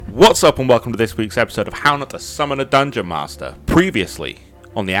What's up and welcome to this week's episode of How Not to Summon a Dungeon Master. Previously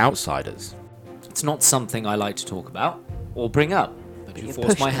on The Outsiders. It's not something I like to talk about or bring up, but you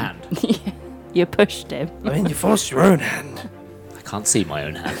forced my hand. You pushed him. I mean, you forced your own hand. I can't see my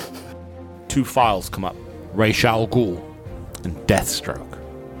own hand. Two files come up. Ra's al Ghul and Deathstroke.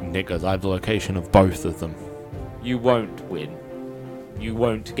 Niggas, I have the location of both of them. You won't win. You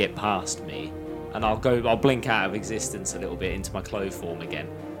won't get past me. And I'll blink out of existence a little bit into my clove form again.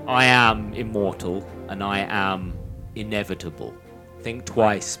 I am immortal and I am inevitable. Think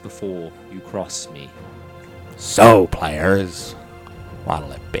twice before you cross me. So, players,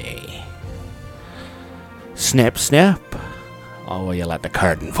 what'll it be? Snip, snip, or will you let the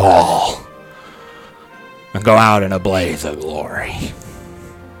curtain fall and go out in a blaze of glory?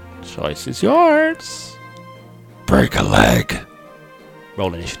 Choice is yours. Break a leg.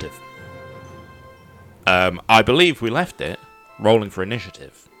 Roll initiative. I believe we left it rolling for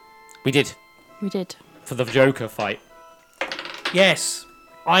initiative. We did. We did. For the Joker fight. Yes,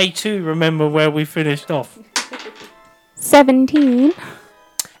 I too remember where we finished off. 17.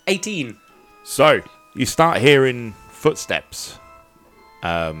 18. So, you start hearing footsteps.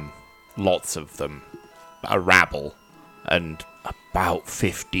 Lots of them. A rabble. And about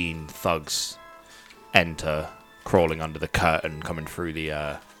 15 thugs enter, crawling under the curtain, coming through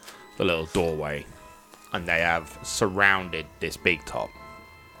the little doorway. And they have surrounded this big top,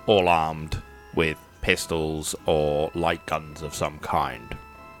 all armed with pistols or light guns of some kind.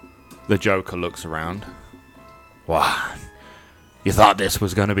 The Joker looks around. What? You thought this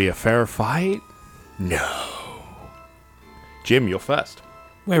was going to be a fair fight? No. Jim, you're first.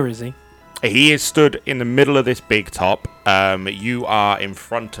 Where is he? He is stood in the middle of this big top. You are in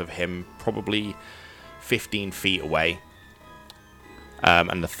front of him, probably 15 feet away.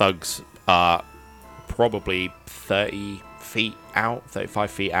 And the thugs are probably 30 feet out, 35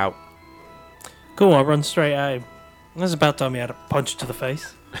 feet out. Cool, I'll run straight at him. That's about time he had a punch to the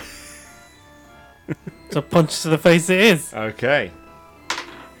face. It's a punch to the face it is. Okay.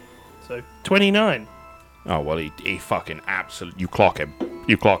 So, 29. Oh, well, he fucking absolutely... You clock him.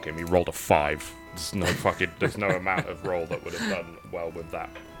 He rolled a 5. There's no amount of roll that would have done well with that.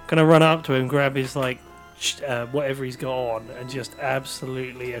 Gonna run up to him, grab his, whatever he's got on, and just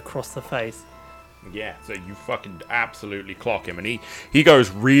absolutely across the face. Yeah, so you fucking absolutely clock him, and he goes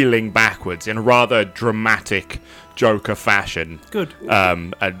reeling backwards in a rather dramatic Joker fashion. Good.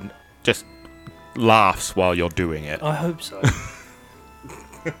 And just laughs while you're doing it. I hope so.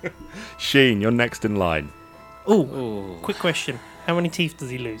 Sheen, you're next in line. Ooh, quick question. How many teeth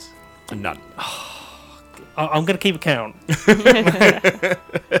does he lose? None. I'm going to keep a count.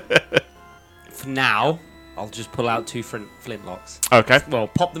 For now, I'll just pull out 2 flintlocks. Okay. Well,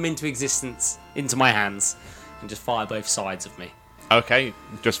 pop them into existence, into my hands, and just fire both sides of me. Okay,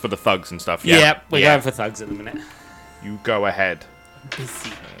 just for the thugs and stuff. Yeah, Yep, we're going for thugs at the minute. You go ahead. Busy.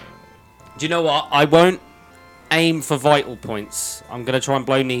 Do you know what? I won't aim for vital points. I'm going to try and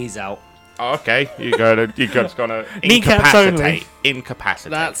blow knees out. Okay, you're just gonna Kneecaps only.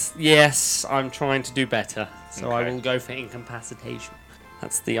 Incapacitate. Yes, I'm trying to do better. So I Okay. will go for incapacitation.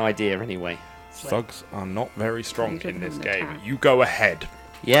 That's the idea anyway. Thugs are not very strong You in this didn't game. attack. You go ahead.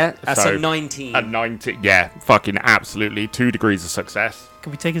 Yeah, that's So, a 19. A 90. Yeah, fucking absolutely. 2 degrees of success.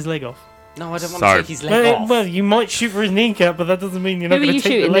 Can we take his leg off? No, I don't want So- to take his leg off. Well, you might shoot for his kneecap, but that doesn't mean you're not Who are going you to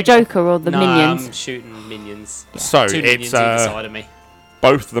take shooting? the The leg Joker or the no, minions? I'm shooting minions. So 2 minions it's either side of me.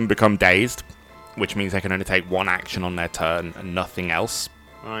 both of them become dazed, which means they can only take 1 action on their turn and nothing else.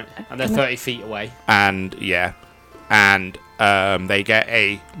 Right, and they're 30 feet away. And they get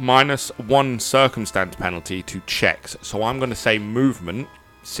a -1 circumstance penalty to checks. So I'm going to say movement,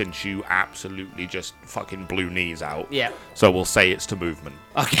 since you absolutely just fucking blew knees out. Yeah. So we'll say it's to movement.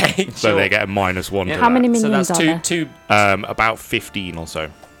 Okay. So sure. they get a -1 Yeah. to How that. many So minions that's are there? two. About 15 or so.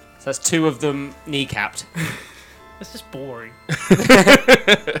 So that's 2 of them kneecapped. That's just boring.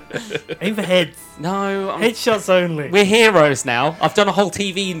 Aim for heads. No, Headshots only. we're heroes now. I've done a whole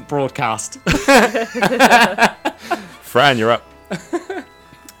TV broadcast. Fran, you're up.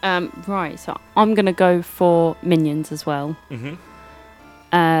 Right, so I'm going to go for minions as well. Mhm.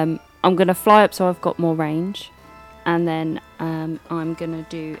 I'm going to fly up so I've got more range. And then I'm going to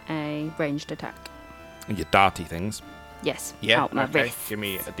do a ranged attack. Your darty things. Yes, Yeah, out my okay. wrist. Give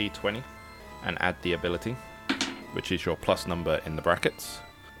me a d20 and add the ability, which is your plus number in the brackets.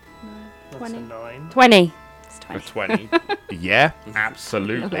 That's 20. a 9. 20. It's For 20. 20. Yeah,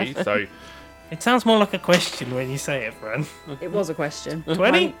 absolutely. So It sounds more like a question when you say it, Fran. It was a question.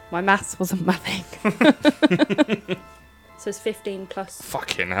 20? My maths wasn't my thing. So it's 15 plus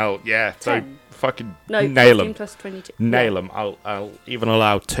Fucking hell, yeah. So 10. fucking No, nail 15 them. plus 22. Nail them. I'll even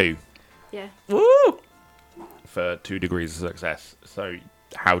allow 2 Yeah. Woo! for 2 degrees of success. So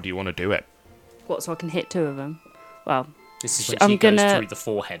how do you want to do it? What, so I can hit 2 of them? Well, This is when I'm she goes gonna- through the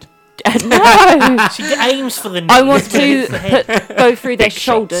forehead. no! She aims for the. I want knees, to but it's the head. go through their Big shots.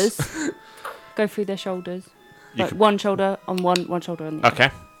 shoulders. Go through their shoulders. You Like can- one shoulder on one shoulder on the other.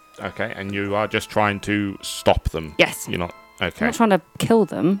 Okay. Okay, and you are just trying to stop them. Yes. You're not... I'm Okay. not trying to kill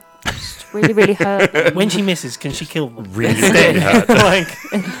them. Just really, really hurt them. When she misses, can she kill them? Really, really hurt. Like,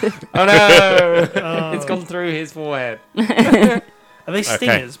 Oh no! oh. It's gone through his forehead. Are they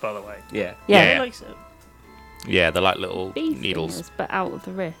stingers, by the way? Yeah. Yeah. Yeah. Like, Yeah, they're like little Bee needles. stingers, but out of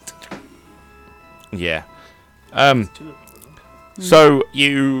the wrist. Yeah. two of them. So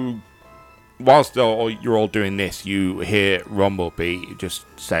you, whilst you're all doing this, you hear Rumblebee just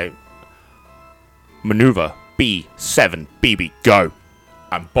say, "Maneuver B7, BB, go!"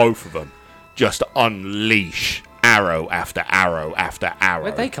 And both of them just unleash arrow after arrow after arrow.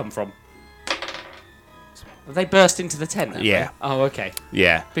 Where'd they come from? Have they burst into the tent? have Yeah. they? Oh, okay.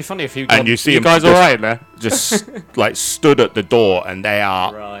 Yeah, Be funny if you. And you see 'em guys just- alright there? just like stood at the door, and they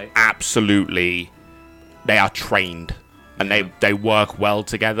are Right. absolutely, they are trained, and they work well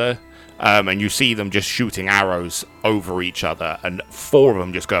together. And you see them just shooting arrows over each other, and 4 of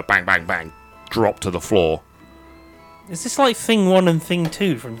them just go bang, bang, bang, drop to the floor. Is this like Thing 1 and Thing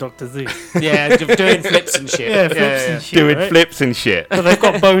 2 from Doctor Zeus? Yeah, doing flips and shit. Yeah, flips and shit. Doing right? flips and shit. But they've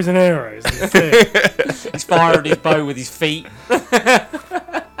got bows and arrows. in the thing. He's firing his bow with his feet.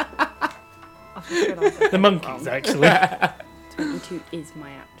 The monkeys, actually. 22 is my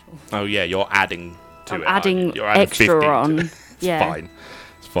actual. Oh yeah, you're adding to I'm it. aren't adding you? You're adding extra 15 to on. it. It's Yeah. fine.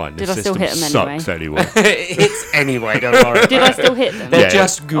 It's fine. Did the I still system hit 'em sucks anyway. It's anyway, don't worry. Did I still hit them? They're Yeah.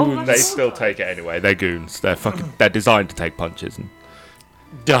 just goons. They still take it anyway. They're goons. They're fucking. They're designed to take punches. And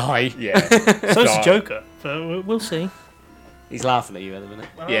die. yeah. So it's Die. Joker. So we'll see. He's laughing at you at the minute.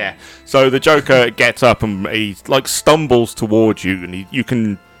 Yeah. So the Joker gets up and he like stumbles towards you, and you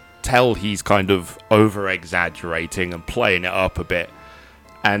can tell he's kind of over exaggerating and playing it up a bit.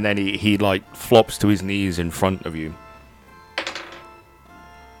 And then he like flops to his knees in front of you.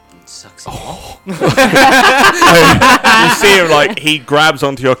 Sucks. You see him like he grabs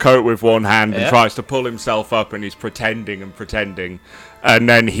onto your coat with one hand and Yeah. tries to pull himself up, and he's pretending and pretending, and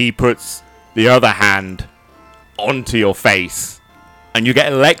then he puts the other hand onto your face, and you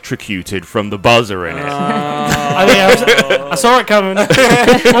get electrocuted from the buzzer in it. I mean, I saw it coming.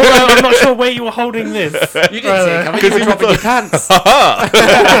 Although I'm not sure where you were holding this. You didn't see it coming. You were dropping your pants.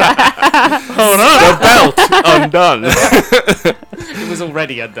 The belt undone. It was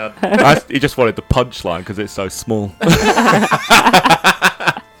already undone. He just wanted the punchline because it's so small.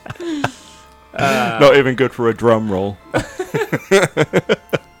 Not even good for a drum roll.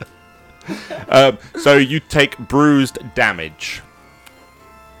 So you take bruised damage.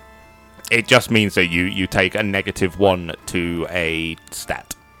 It just means that you take a -1 to a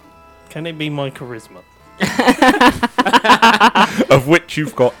stat, Can it be my charisma? of which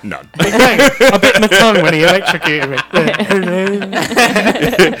you've got none. I bit my tongue when he electrocuted me.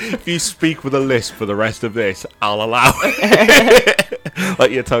 If you speak with a lisp for the rest of this, I'll allow it.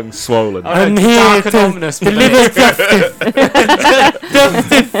 Like your tongue's swollen. I'm Dark here and to ominous. deliver justice.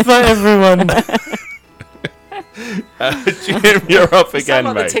 Justice for everyone. Jim, you're up You again, sound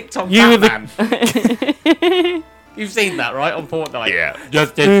like the mate. TikTok You were the- Batman. You've seen that, right? On Fortnite. Yeah.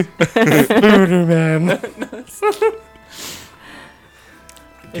 Justice. Voodoo man.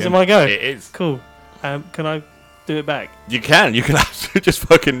 Is it my go? It is. Cool. Can I do it back? You can absolutely just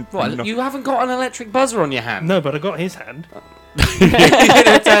fucking. What? You haven't got an electric buzzer on your hand? No, but I got his hand. You're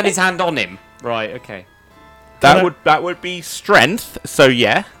gonna turn his hand on him. Right. Okay. That would be strength. So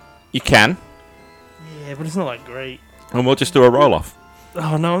yeah, you can, Yeah, but it's not like great. and we'll just do a roll off.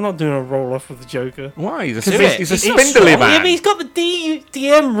 Oh no, I'm not doing a roll off with the Joker. Why? He's Do it. he's a He's spindly Yeah, but man. he's got the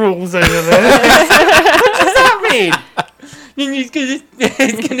DM rules over there. What does that mean? He's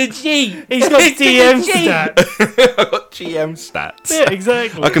gonna cheat. He's got He's DM gonna cheat. stats. I've got GM stats. Yeah,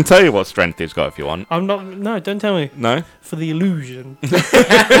 exactly. I can tell you what strength he's got if you want. I'm not. No, don't tell me. No. For the illusion.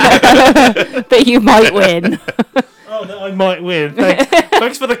 But you might win. Oh no, I might win.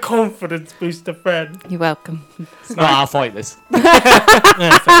 Thanks for the confidence booster, friend. You're welcome. No, I'll fight this.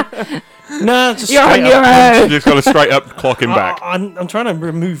 No, just You're on straight your up. own. You just got to straight up clock him back. I'm trying to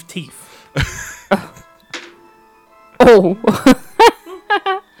remove teeth. Oh.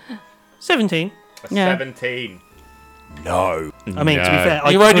 17. Yeah. 17. No. I mean, to be fair,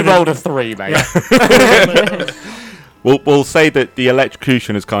 You only rolled a 3, mate. We'll say that the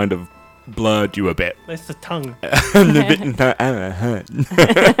electrocution has kind of blurred you a bit. It's the tongue.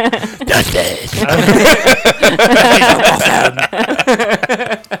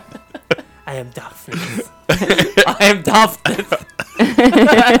 I am Daphne. I am Daphne.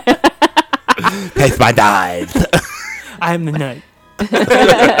 Taste my dive. I am the knight.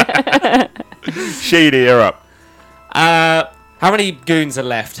 Shady, you're up. How many goons are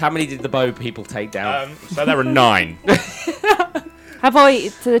left? How many did the bow people take down? So there are 9. Have I,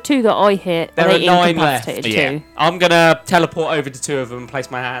 to the 2 that I hit, There are are they 9 left. incapacitated Yeah. too? I'm gonna teleport over to 2 of them and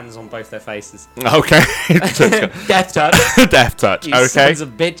place my hands on both their faces. Okay. Death touch. Death touch. You Okay. sons of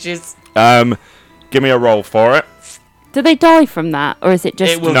bitches. Give me a roll for it. Do they die from that, or is it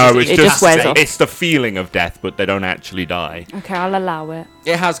just... It will No, just it's it just wears off? it's the feeling of death, but they don't actually die. Okay, I'll allow it.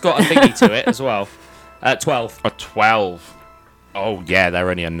 It has got a thingy to it as well. 12. A 12. Oh yeah, they're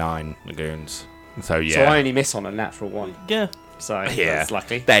only a 9 goons. So yeah. So I only miss on a natural 1. Yeah. So Yeah. that's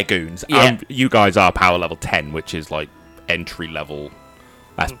lucky. They're goons. Yeah. You guys are power level 10, which is like entry level.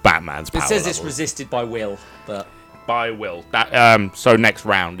 That's Batman's It power says level. it's resisted by will, but... By will. That so next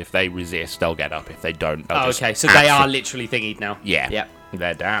round, if they resist, they'll get up. If they don't, they'll Oh, just okay, so they are absol- literally thingied now. Yeah. Yep.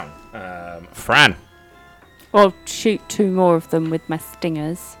 They're down. Fran. I'll shoot 2 more of them with my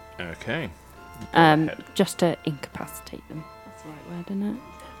stingers, Okay. ahead. just to incapacitate them. That's the right word, isn't it?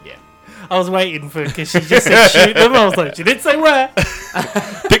 I was waiting for because she just said shoot them. I was like, she didn't say where.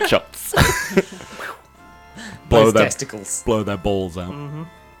 Dick shots. blow Both their testicles. blow their balls out. In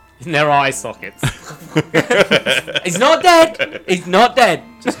their eye sockets. He's not dead! He's not dead!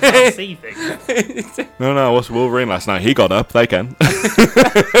 Can't see things. No, what's Wolverine last night? He got up. They can.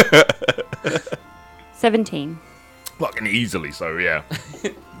 17. Fucking easily. So yeah.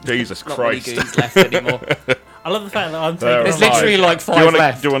 Jesus Not many Christ. goons left anymore. I love the fact that I'm There taking There's are a literally like Do you 5 want to?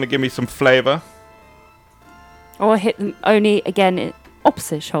 left. Do you want to give me some flavour? Oh, I hit them only, again,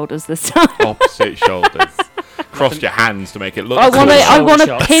 opposite shoulders this time. Opposite shoulders. Crossed your hands to make it look. I want to. cool. I want to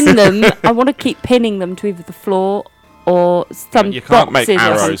shots. pin them. I want to keep pinning them to either the floor or some You can't make boxes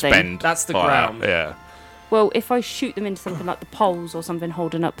or arrows something. bend. That's the like that, ground. Yeah. Well, if I shoot them into something like the poles or something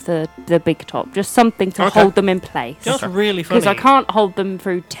holding up the big top, just something to Okay. hold them in place. Just really funny. Because I can't hold them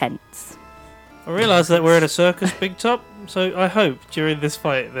through tents. I realise that we're in a circus, Big Top. So I hope during this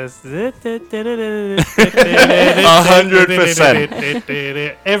fight there's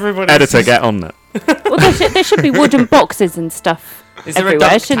 100%. Everybody. Editor, get on that. Well, there should be wooden boxes and stuff Is there a everywhere,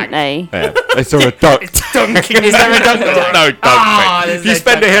 dunk shouldn't tank? they? Yeah. Is there a duck? dunking. Is there a dunk tank? No, don't. Ah, If there's you no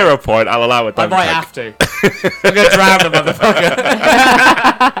spend a dunk hero point, I'll allow a I dunk might tank. have to. I'm going to drown the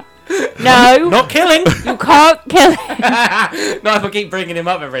motherfucker. No, Not killing. you can't kill him. Not if I keep bringing him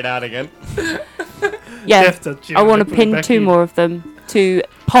up every now and again. Yeah, Death touch, I want to put it pin back 2 in. more of them to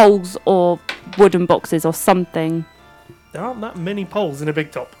poles or wooden boxes or something. There aren't that many poles in a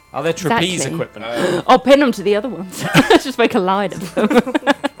Big Top. Are there trapeze Exactly. equipment? I'll pin them to the other ones. Just make a line of them.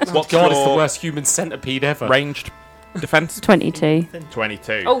 What's God, it's the your worst human centipede ever. ranged defense? 22.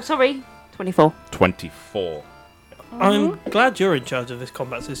 22. Oh, sorry. 24. 24. I'm glad you're in charge of this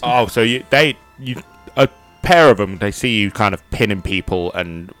combat system. Oh, so a pair of them, they see you kind of pinning people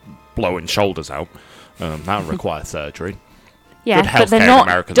and blowing shoulders out. That requires surgery. Yeah, Good but they're healthcare in not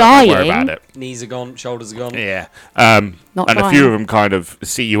America. Don't worry about dying. it. Knees are gone, shoulders are gone. Yeah. Not and a dying. few of them kind of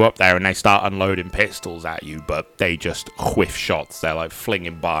see you up there and they start unloading pistols at you, but they just whiff shots. They're like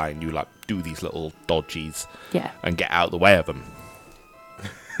flinging by and you like do these little dodgies Yeah. and get out of the way of them.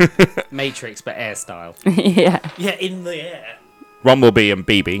 Matrix, but air style. Yeah. Yeah, in the air. Rumblebee and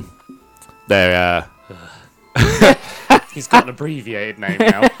BB, they're, He's got an abbreviated name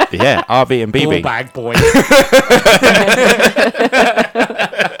now. yeah, RV and Ball BB. bag boy.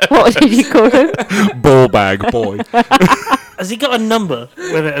 What did you call him? Ball bag boy. Has he got a number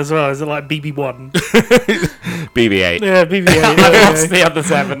with it as well? Is it like BB1? BB-8. Yeah, BB8. I've yeah, lost the other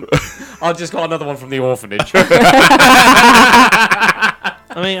 7. I've just got another one from the orphanage.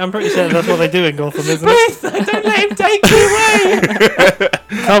 I mean, I'm pretty certain that's what they do in Gotham, isn't it? Don't let him take me away.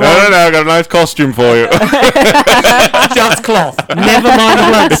 Come No, on. I got a nice costume for you. Just cloth. Never mind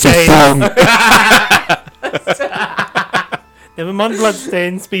bloodstains. Song. Never mind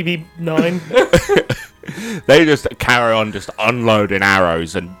bloodstains, BB9. They just carry on just unloading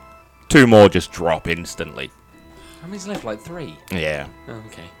arrows and 2 more just drop instantly. How many's left? Like 3? Yeah. Oh,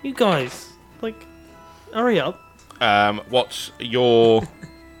 okay. You guys, like, hurry up. What's your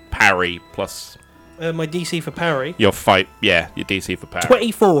parry plus My DC for parry. your fight? Yeah, your DC for parry.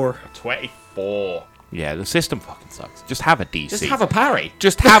 24. 24. Yeah, the system fucking sucks. Just have a DC. Just have a parry.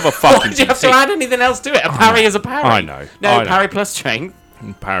 Just have a Why fucking do you have to DC. add anything else to it? A parry is a parry. I know. No, I know. parry plus strength.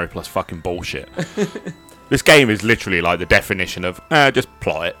 Parry plus fucking bullshit. This game is literally like the definition of just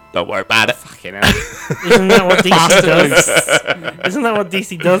plot it. Don't worry about it. Fucking hell. Isn't that what DC does? Isn't that what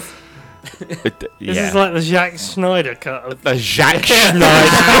DC does? This is like the Zack Snyder cut of the Zack Snyder.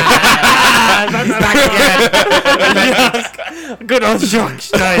 good old Zack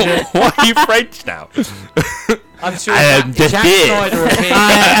Snyder. Why are you French now? I'm sure Jack Snyder appeared.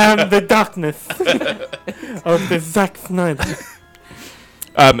 I am the darkness of the Zack Snyder.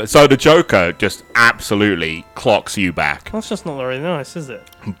 So the Joker just absolutely clocks you back, That's just not very nice, is it?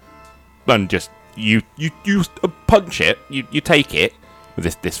 and just you punch it. You take it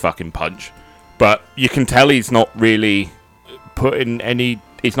with this fucking punch, but you can tell he's not really putting any.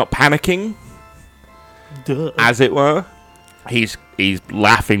 He's not panicking, Duh. as it were. He's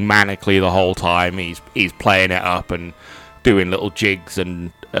laughing manically the whole time. He's playing it up and doing little jigs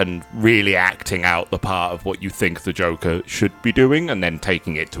and really acting out the part of what you think the Joker should be doing, and then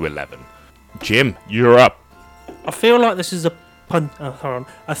taking it to 11. Jim, you're up. I feel like this is a punch. Hold on.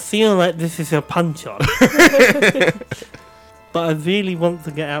 I feel like this is a punch on. But I really want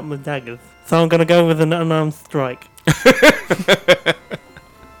to get out my daggers, so I'm gonna go with an unarmed strike.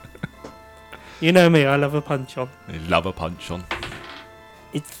 You know me, I love a punch on. Love a punch on.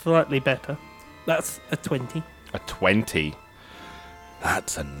 It's slightly better. That's a 20. A 20.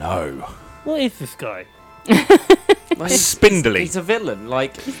 That's a no. What is this guy? Well, Spindly. He's a villain.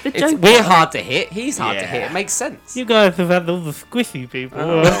 Like, the it's, Joker. we're hard to hit. He's hard to hit. Yeah. It makes sense. You guys have had all the squishy people.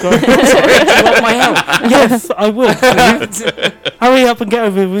 Oh. I've got- Do you want my help? yes, I would. Please. Hurry up and get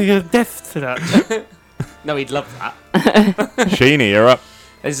over with your death to that. No, he'd love that. Sheeny, you're up.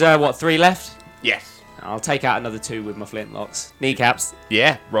 There's, 3 left? Yes. I'll take out another 2 with my flintlocks. Kneecaps,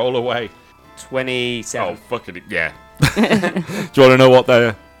 Yeah, roll away. 27. Oh, fucking yeah. Do you want to know what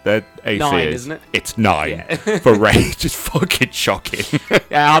their AC 9, is? isn't it? It's 9. Yeah. For rage. It's fucking shocking.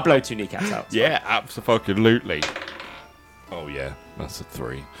 Yeah, I'll blow 2 kneecaps out. Yeah, absolutely. Oh, yeah. That's a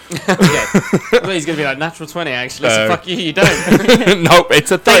 3. Yeah. Well, he's going to be like, natural 20, actually. So fuck you, you don't. Nope,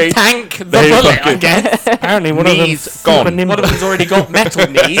 it's a 3. They tank the They bullet, I fucking- guess. Apparently, one Knees of them's gone. super nimble. One of them's already got metal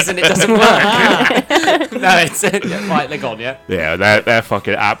knees and it doesn't work. No, it's... yeah, right, they're gone, yeah? Yeah, they're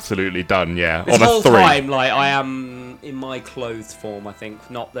fucking absolutely done, yeah. This On a whole 3. time, like, I am in my clothed form, I think.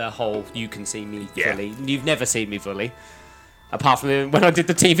 Not the whole, you can see me Yeah. fully. You've never seen me fully. Apart from when I did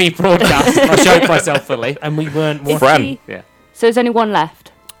the TV broadcast, I showed myself fully. And we weren't Is watching. Fran. he- Yeah. So there's only one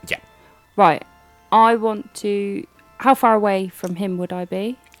left. Yeah. Right. I want to. How far away from him would I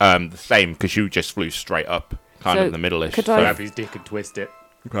be? The same, because you just flew straight up, kind So, of in the middle-ish. could I- Grab his dick and twist it.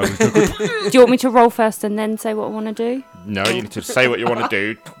 Do you want me to roll first and then say what I want to do? No, you need to say what you want to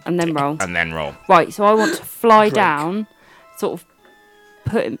do, And then roll. and then roll. Right, so I want to fly down, sort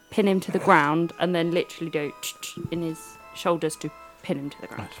of pin him to the ground, and then literally do in his shoulders to pin him to the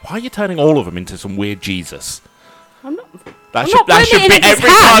ground. Why are you turning all of them into some weird Jesus? I'm not. That I'm should, not that putting should it be in his every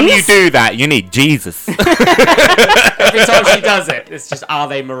time you hands. do that. You need Jesus. Every time she does it, it's just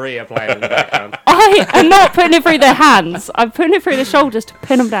Ave Maria playing in the background. I am not putting it through their hands. I'm putting it through the shoulders to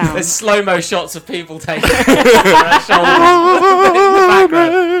pin them down. There's slow-mo shots of people taking their shoulders in the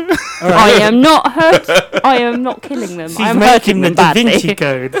background. I am not hurt. I am not killing them. She's I am making hurting the them Da badly. Vinci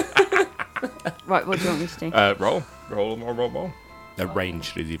Code. Right, what do you want me to do? Roll. The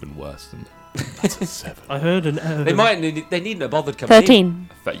ranged is even worse than that's a 7. I heard an They needn't have bothered coming in. 13.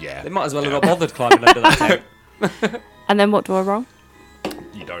 But yeah, They might as well have not bothered climbing under that tent. And then what do I roll?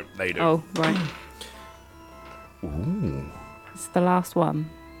 you don't. They do. Oh, right. Ooh. It's the last one.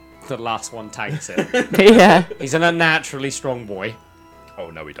 The last one tanks it. Yeah. He's an unnaturally strong boy. Oh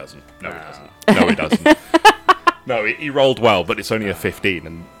no, he doesn't. No, he doesn't. No, he doesn't. No, he rolled well, but it's only a 15,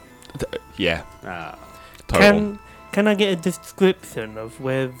 and yeah, total. Can I get a description of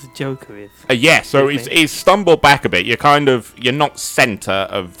where the Joker is? Yeah, so Excuse he's stumbled back a bit. You're not centre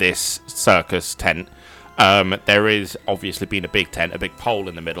of this circus tent. There is obviously been a big tent, a big pole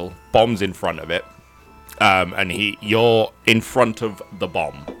in the middle, bombs in front of it, and you're in front of the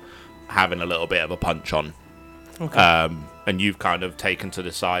bomb, having a little bit of a punch on. Okay. And you've kind of taken to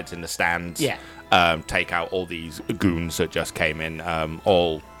the sides in the stands. Yeah. Take out all these goons that just came in,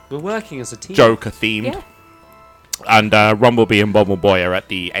 all We're working as a team. Joker themed. Yeah. And Rumblebee and Bumbleboy are at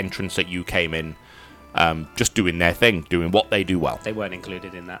the entrance that you came in, just doing their thing, doing what they do well. They weren't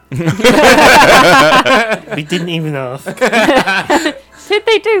included in that. We didn't even ask. Did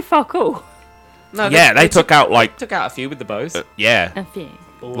they do fuck all? No, Yeah, they took out like took out a few with the bows. yeah, A few.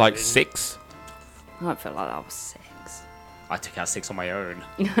 like 6. I feel like that was 6. I took out 6 on my own.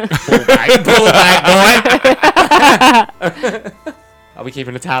 Pull back, boy. Are we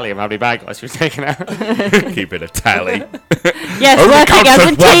keeping a tally of how many bad guys we've taken out? Keeping a tally. Yes, Only working counts as as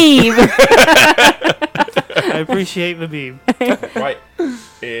a one. team. appreciate the beam. Right.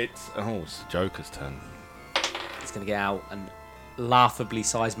 It's Joker's turn. He's going to get out and laughably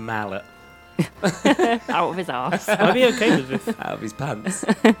sized mallet Out of his ass. I'd be okay with this. out of his pants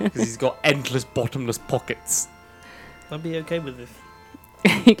because he's got endless bottomless pockets. I'd be okay with this.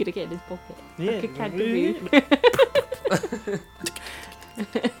 You're gonna get in his pocket. Yeah. Like a kangaroo.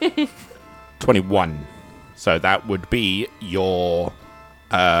 21. So that would be your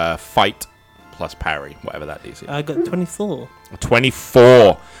fight plus parry, whatever that DC. I got 24.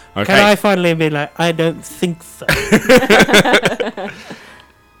 24. Okay. Can I finally be like, I don't think so?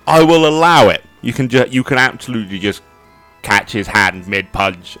 I will allow it. You can absolutely just catch his hand mid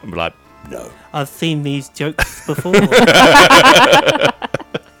punch and be like, no. I've seen these jokes before.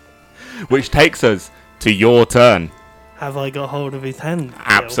 Which takes us to your turn. Have I got hold of his hand? still?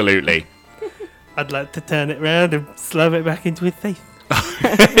 Absolutely. I'd like to turn it round and slam it back into his face.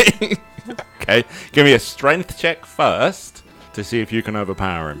 Okay. Give me a strength check first to see if you can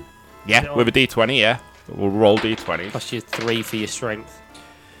overpower him. Yeah, Yeah. with a d20, yeah. We'll roll d20. Plus your 3 for your strength.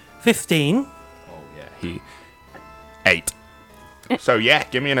 15. Oh, yeah. 8. So, yeah,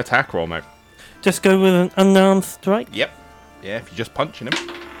 give me an attack roll, mate. Just go with an unarmed strike. Yep. Yeah, if you're just punching him.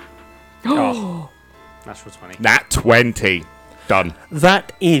 Oh. Natural 20. Nat 20. Done.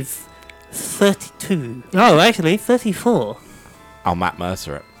 That is 32. Oh, actually, 34. I'll Matt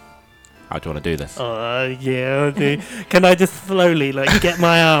Mercer it. How do you want to do this? Yeah, I'll do. Can I just slowly, get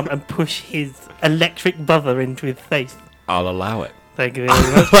my arm and push his electric buzzer into his face? I'll allow it. Thank you very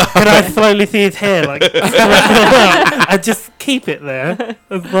much. Can I slowly see his hair, and just keep it there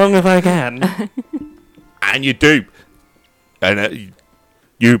as long as I can? And you do. And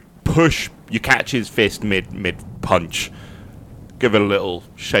you push, you catch his fist mid punch, give it a little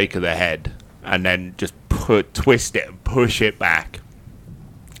shake of the head, and then just twist it and push it back.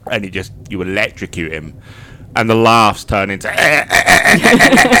 And you electrocute him. And the laughs turn into Can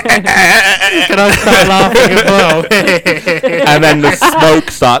I start laughing as well? and then the smoke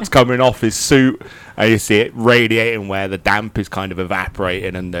starts coming off his suit, and you see it radiating where the damp is kind of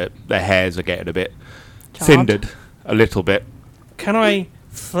evaporating, and the hairs are getting a bit Charred. cindered, a little bit. Can I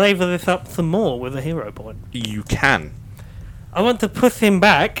flavour this up some more with a hero point? You can I want to push him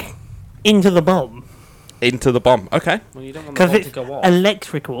back into the bomb into the bomb. Okay, Well, you don't want the because bomb it's to go off.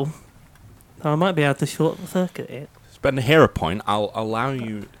 electrical. So I might be able to short circuit it. spend a hero point. I'll allow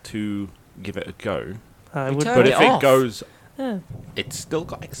you to give it a go, I We would, turn but it if it off. goes, yeah. it's still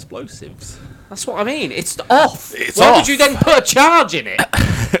got explosives. That's what I mean. It's off. It's Why off. would you then put a charge in it?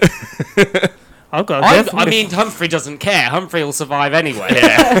 I've got a I death. mean, Humphrey doesn't care. Humphrey will survive anyway.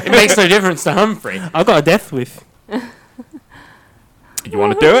 It makes no difference to Humphrey. I've got a death wish. You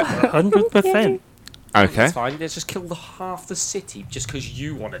want to do it? 100%. Okay. It's fine. Let's just kill half the city just because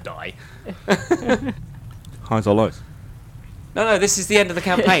you want to die. Highs or lows? No, this is the end of the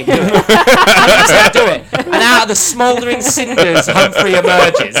campaign. Do it. 100% do it. And out of the smouldering cinders, Humphrey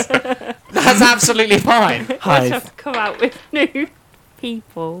emerges. That's absolutely fine. Let's Hive. just come out with new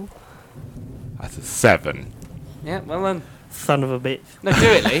people. That's a 7. Yeah, well then. Son of a bitch. No, do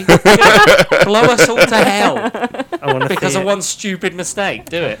it, Lee. Do it. Blow us all to hell I want to because see of it. one stupid mistake.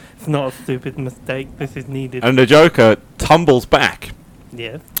 Do it. It's not a stupid mistake. This is needed. And the Joker tumbles back,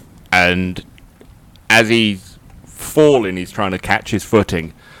 Yeah. and as he's falling, he's trying to catch his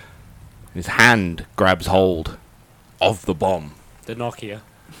footing. His hand grabs hold of the bomb. The Nokia.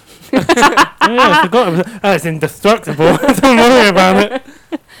 Oh, yeah, I forgot. It's indestructible. Don't worry about it.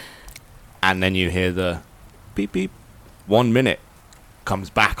 And then you hear the beep beep. 1 minute comes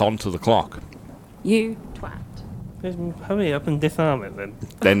back onto the clock. You twat. Just hurry up and disarm it then.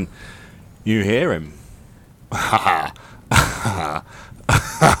 Then you hear him.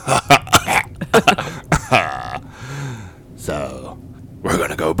 So, we're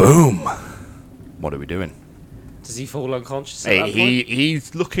gonna go boom. What are we doing? Does he fall unconscious at that point?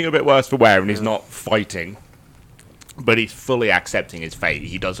 He's looking a bit worse for wear, and he's not fighting. But he's fully accepting his fate.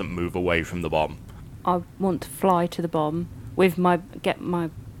 He doesn't move away from the bomb. I want to fly to the bomb with get my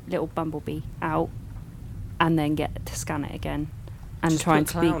little bumblebee out, and then get to scan it again, and Just trying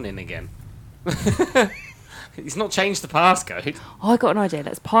put to be. clown in again. He's not changed the passcode. Oh, I got an idea.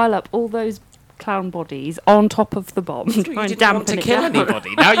 Let's pile up all those clown bodies on top of the bomb. You Try and didn't want dampen to it kill down.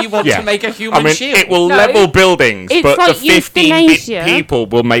 anybody. Now you want Yeah. to make a human I mean, shield. it will No, level buildings, it's but like the 15-bit euthanasia. people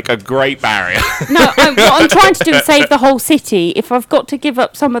will make a great barrier. No, what I'm trying to do is save the whole city. If I've got to give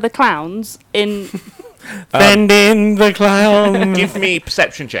up some of the clowns in, Send in the clown. Give me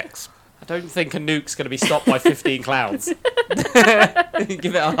perception checks. I don't think a nuke's going to be stopped by 15 clowns. Give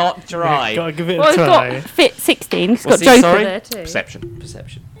it a hot try. Gotta give it a well, it's try. got fit 16. It's got What's he, Joker sorry? there too. Perception.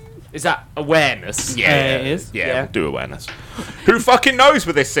 Perception. Is that awareness? Yeah, it is. Yeah, Yeah. we'll do awareness. Who fucking knows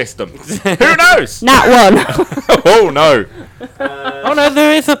with this system? Who knows? Nat 1. Oh no. Oh no,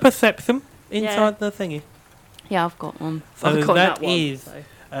 there is a perception inside the thingy. Yeah, I've got one. So I've got that Nat 1, is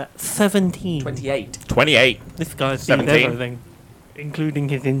so. 17. 28. 28. This guy's seen 17. everything, including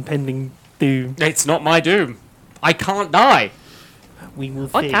his impending doom. It's not my doom. I can't die. We will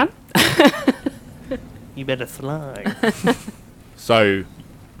see. I can. You better slide. So,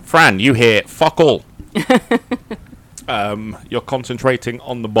 Fran, you hear fuck all. You're concentrating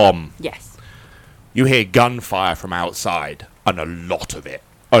on the bomb. Yes. You hear gunfire from outside, and a lot of it.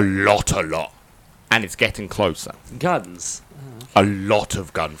 A lot. And it's getting closer. Guns. A lot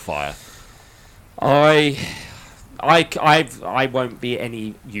of gunfire. I won't be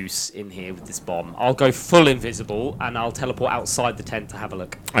any use in here with this bomb. I'll go full invisible and I'll teleport outside the tent to have a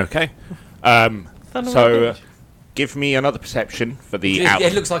look. Okay. Son of a So, bitch. give me another perception for the out.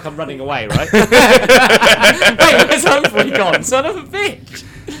 It looks like I'm running away, right? Wait, where's Humphrey gone? Son of a bitch!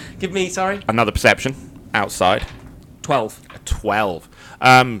 Give me, sorry, Another perception outside. 12. 12.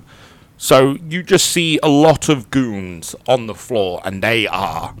 So you just see a lot of goons on the floor, and they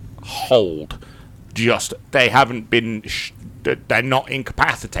are holed. They haven't been. They're not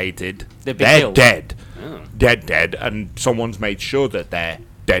incapacitated. They've been They're killed. dead. Oh. Dead, and someone's made sure that they're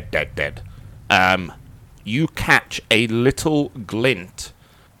dead. You catch a little glint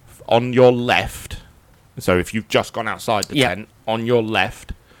on your left. So if you've just gone outside the Yeah. tent, on your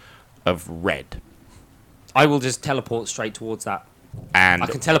left, of red. I will just teleport straight towards that. And I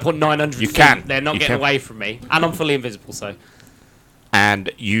can teleport 900 You feet. can. They're not You getting can. away from me. And I'm fully invisible, so...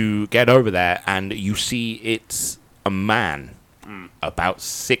 And you get over there, and you see it's a man, about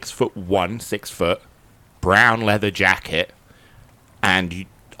 6'1", 6 foot, brown leather jacket, and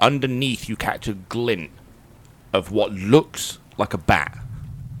underneath you catch a glint of what looks like a bat,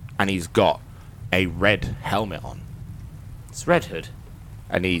 and he's got a red helmet on, It's Red Hood.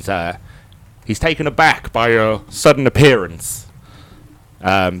 and he's taken aback by your sudden appearance.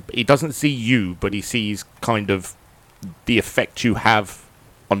 He doesn't see you, but he sees kind of the effect you have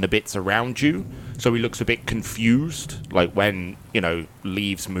on the bits around you. So he looks a bit confused, like when,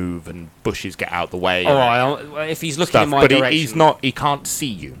 leaves move and bushes get out the way. and Alright, if he's looking stuff. in my But direction... he can't see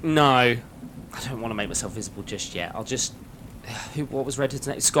you. No. I don't want to make myself visible just yet. I'll just... What was Red Hood's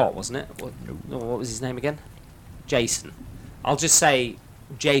name? Scott, wasn't it? What was his name again? Jason. I'll just say,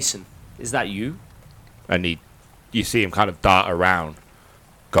 Jason, is that you? And you see him kind of dart around.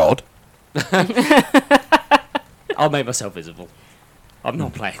 God? I'll make myself visible. I'm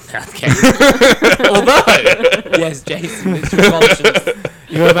not playing that game. Although, yes, Jason, it's revulsions.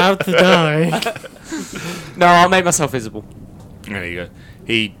 You're about to die. No, I'll make myself visible. There you go.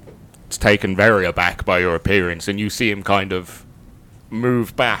 He's taken very aback by your appearance, and you see him kind of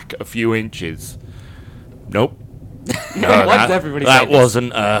move back a few inches. Nope. No, Why does everybody that say this?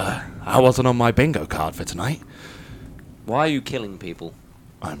 wasn't. I wasn't on my bingo card for tonight. Why are you killing people?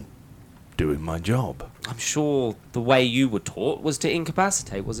 I'm doing my job. I'm sure the way you were taught was to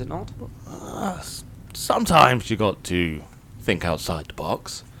incapacitate, was it not? Sometimes you got to think outside the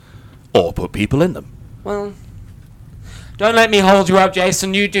box, or put people in them. Well, don't let me hold you up,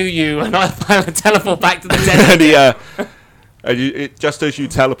 Jason. You do you, and I'll teleport back to the desert. And just as you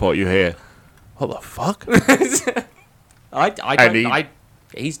teleport, you hear, "What the fuck?"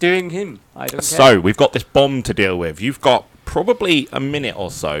 He's doing him. I don't care. So we've got this bomb to deal with. You've got probably a minute or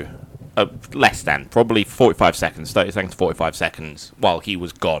so, less than, probably 45 seconds, 30 seconds, 45 seconds, while he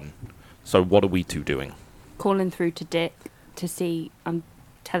was gone. So what are we two doing? Calling through to Dick to see. I'm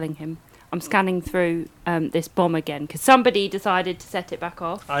telling him. I'm scanning through this bomb again because somebody decided to set it back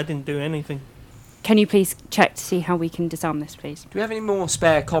off. I didn't do anything. Can you please check to see how we can disarm this, please? Do we have any more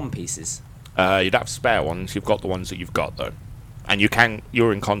spare comm pieces? You'd have spare ones. You've got the ones that you've got, though. And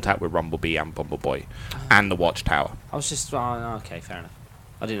you're in contact with Rumblebee and Bumbleboy and the Watchtower. I was just... okay, fair enough.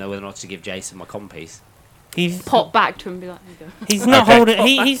 I didn't know whether or not to give Jason my comm piece. He's Pop back to him and be like, there you go. he's not Okay. holding.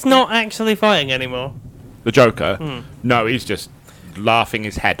 He's not actually fighting anymore. The Joker? No, he's just laughing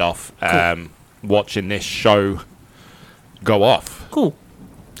his head off, watching this show go off. Cool.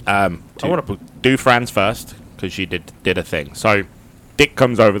 I want to do Fran's first because she did a thing. So Dick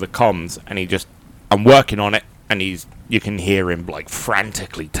comes over the comms and I'm working on it, and you can hear him like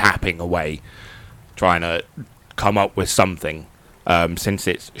frantically tapping away, trying to come up with something. Since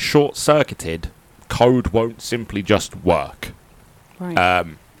it's short circuited, code won't simply just work.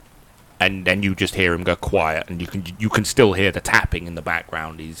 Right. And then you just hear him go quiet, and you can still hear the tapping in the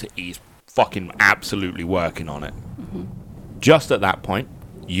background. He's fucking absolutely working on it. Mm-hmm. Just at that point,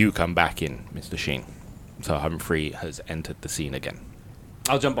 you come back in, Mr. Sheen. So Humphrey has entered the scene again.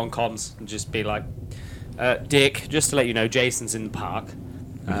 I'll jump on comms and just be like, Dick, just to let you know, Jason's in the park.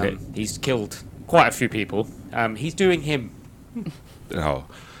 Okay. He's killed quite a few people. He's doing him. Oh,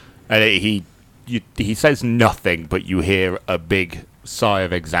 and he says nothing, but you hear a big sigh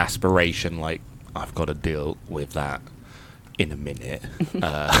of exasperation, like, I've got to deal with that in a minute.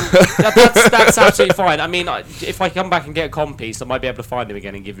 That's absolutely fine. I mean, if I come back and get a comm piece, I might be able to find him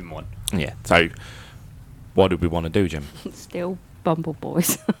again and give him one. Yeah, so what do we want to do, Jim? Still Bumble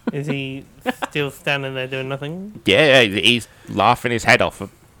Boys. Is he still standing there doing nothing? Yeah, he's laughing his head off. A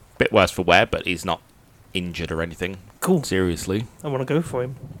bit worse for wear, but he's not injured or anything. Cool. Seriously. I want to go for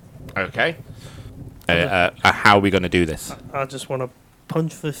him. Okay. How are we going to do this? I just want to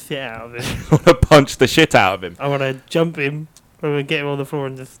punch the shit out of him. Want to punch the shit out of him? I want to jump him, I want to get him on the floor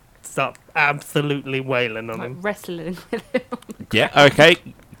and just start absolutely wailing on Like him. wrestling with him. Yeah, okay.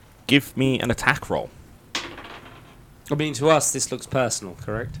 Give me an attack roll. I mean, to us, this looks personal,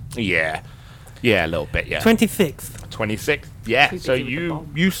 correct? Yeah. Yeah, a little bit, yeah. 26th. 26? Yeah, Too so busy with the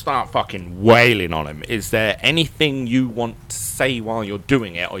bomb. you start fucking wailing on him. Is there anything you want to say while you're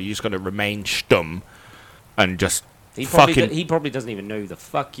doing it, or are you just going to remain stum and just He fucking... probably doesn't even know who the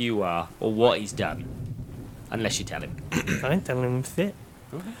fuck you are or what he's done. Unless you tell him. I ain't telling him shit.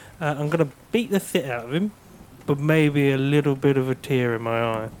 I'm going to beat the shit out of him, but maybe a little bit of a tear in my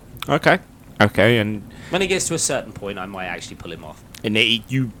eye. Okay. Okay, and When he gets to a certain point, I might actually pull him off.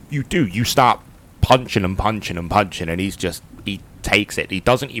 you start punching and he takes it. He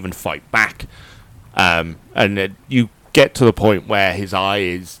doesn't even fight back. You get to the point where his eye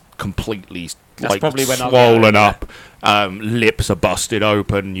is completely That's probably when I'll swollen go, up. Lips are busted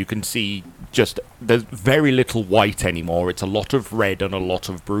open. You can see there's very little white anymore. It's a lot of red and a lot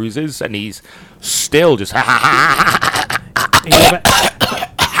of bruises, and he's still just Are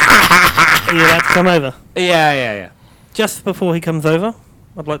you about to come over? Yeah. Just before he comes over,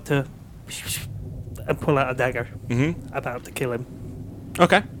 I'd like to and pull out a dagger. Mhm. About to kill him.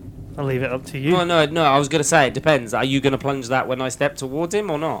 okay. I'll leave it up to you. Well, no, I was going to say, it depends. Are you going to plunge that when I step towards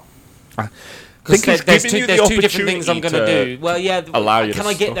him or not? Think Because he's there's giving you there's the two different things I'm going opportunity to do. Well, yeah, allow you to can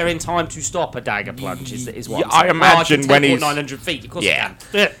I get stop there in time to stop a dagger plunge is what Yeah, I'm saying. I imagine can when teleport he's- 900 feet, of course Yeah.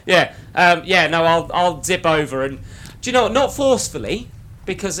 I can. Yeah, no, I'll zip over and... Do you know what? Not forcefully,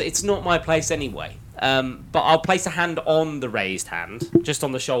 because it's not my place anyway. But I'll place a hand on the raised hand, just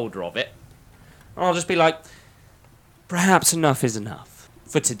on the shoulder of it. And I'll just be like, perhaps enough is enough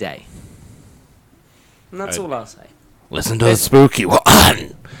for today. And that's all I'll say. Listen to the spooky one.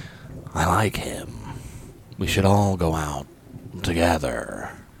 I like him. We should all go out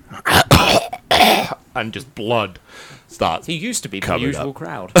together. And just blood starts. He used to be the Covered usual up.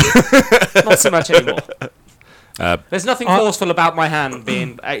 crowd. Not so much anymore. There's nothing forceful about my hand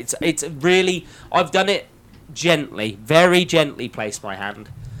being... It's really... I've done it gently, very gently placed my hand.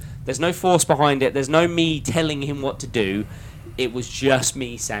 There's no force behind it. There's no me telling him what to do. It was just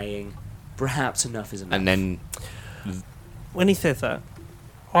me saying, perhaps enough is enough. And then When he says that,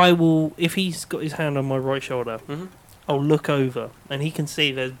 I will, if he's got his hand on my right shoulder, I'll look over and he can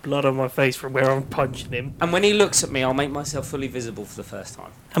see there's blood on my face from where I'm punching him. And when he looks at me, I'll make myself fully visible for the first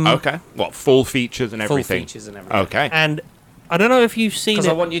time. okay, what, full features and Full everything? features and everything. Okay. And I don't know if you've seen Because it.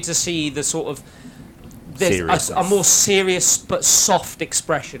 I want you to see the sort of... There's Seriousness. a more serious but soft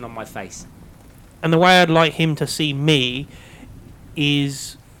expression on my face. And the way I'd like him to see me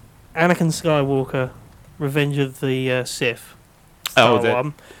is Anakin Skywalker, Revenge of the Sith. Oh, style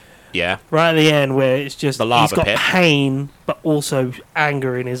one. Yeah. Right at the end where it's just The he's lava got pit. pain but also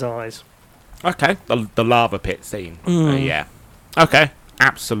anger in his eyes. Okay. The lava pit scene. Yeah. Okay.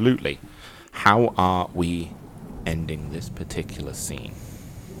 Absolutely. How are we ending this particular scene?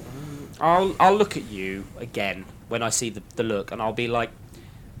 I'll look at you again when I see the look, and I'll be like,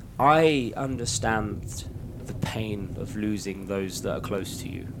 I understand the pain of losing those that are close to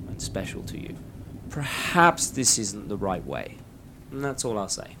you and special to you. Perhaps this isn't the right way. And that's all I'll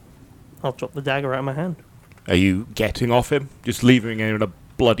say. I'll drop the dagger out of my hand. Are you getting off him? Just leaving him in a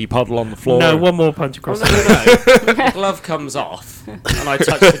bloody puddle on the floor? No, one more punch Oh, across no, the no. The glove comes off, and I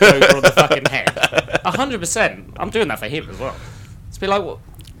touch the Joker on the fucking head. 100%. I'm doing that for him as well. It's be like, what?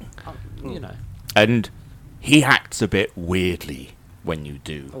 You know. And he acts a bit weirdly when you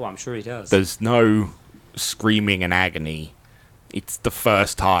do. Oh, I'm sure he does. There's no screaming in agony. It's the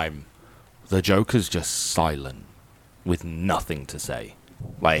first time. The Joker's just silent, with nothing to say.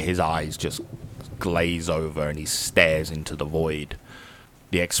 Like, his eyes just glaze over and he stares into the void.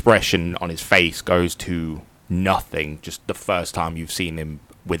 The expression on his face goes to nothing, just the first time you've seen him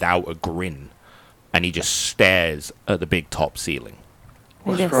without a grin. And he just stares at the big top ceiling.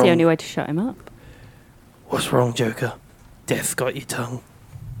 Maybe that's the only way to shut him up. What's wrong, Joker? Death's got your tongue.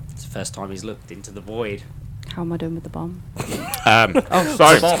 It's the first time he's looked into the void. How am I doing with the bomb? Oh,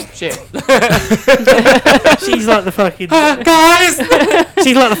 sorry. Bomb. Shit. She's like the fucking. Guys!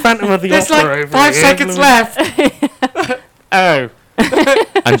 She's like the Phantom of the There's Opera like over 5 here. seconds left. Oh.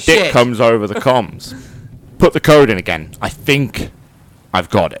 And Dick Shit. comes over the comms. Put the code in again. I think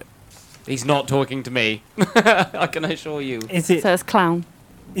I've got it. He's not talking to me. I can assure you. Is So it it's clown.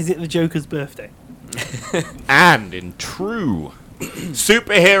 the Joker's birthday? And in true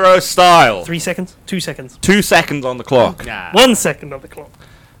superhero style, 3 seconds? 2 seconds? 2 seconds on the clock, Nah. 1 second on the clock.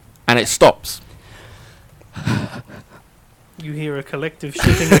 and it stops. You hear a collective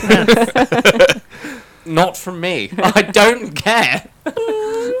shitting of pants. Not from me. I don't care.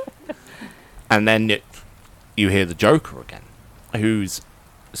 And then you hear the Joker again, who's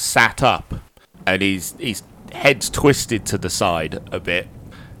sat up, and his head's twisted to the side a bit,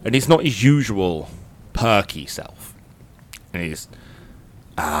 and he's not his usual perky self. And he's,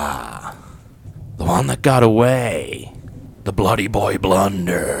 the one that got away, the bloody boy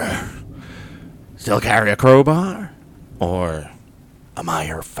Blunder. Still carry a crowbar? Or am I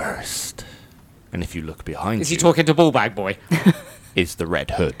your first? And if you look behind Is you, he talking to Bullbag Boy? is the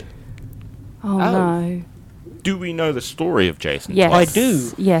Red Hood. Oh, Oh. no. Do we know the story of Jason? Yes. I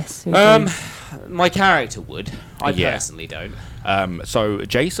do. Yes. we Um, do. my character would. I Yeah. personally don't. So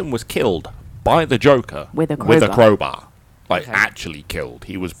Jason was killed by the Joker With a crowbar. Like, Okay. actually killed.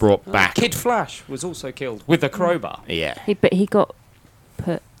 He was brought back. Kid Flash was also killed with a crowbar. Yeah. But he got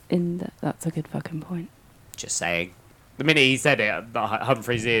put in the... That's a good fucking point. Just saying. The minute he said it,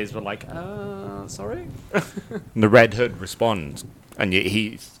 Humphrey's ears were like, sorry? And the Red Hood responds. And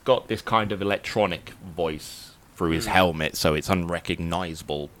he's got this kind of electronic voice through his helmet, so it's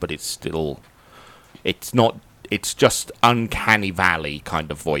unrecognizable, but it's still... It's not... It's just Uncanny Valley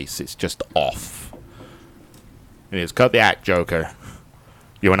kind of voice. It's just off. And he goes, cut the act, Joker.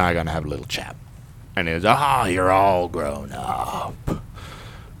 You and I are going to have a little chat. And he goes, you're all grown up.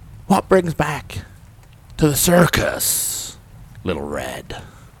 What brings back to the circus, Little Red?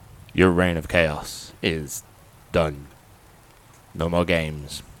 Your reign of chaos is done. No more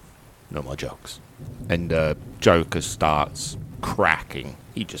games. No more jokes. And Joker starts cracking.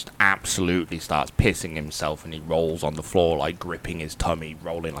 He just absolutely starts pissing himself, and he rolls on the floor, like gripping his tummy,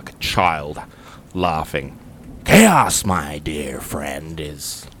 rolling like a child, laughing. Chaos, my dear friend,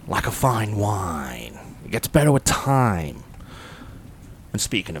 is like a fine wine. It gets better with time. And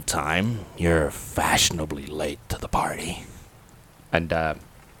speaking of time, you're fashionably late to the party. And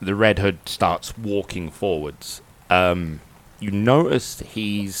the Red Hood starts walking forwards. You notice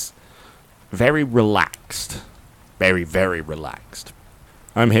he's very relaxed. Very, very relaxed.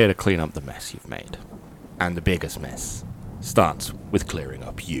 I'm here to clean up the mess you've made. And the biggest mess starts with clearing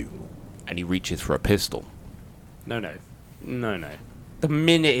up you. And he reaches for a pistol. No. The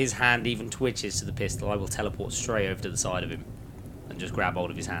minute his hand even twitches to the pistol, I will teleport straight over to the side of him and just grab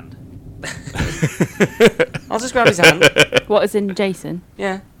hold of his hand. I'll just grab his hand. What is in Jason?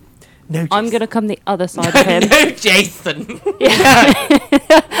 Yeah. No, I'm going to come the other side of him. No, Jason.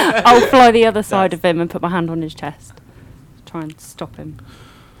 I'll fly the other side of him and put my hand on his chest. Try and stop him.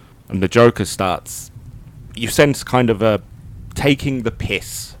 And the Joker starts... You sense kind of a... Taking the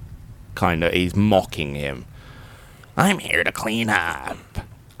piss. Kind of... He's mocking him. I'm here to clean up.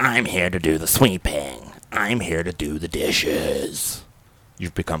 I'm here to do the sweeping. I'm here to do the dishes.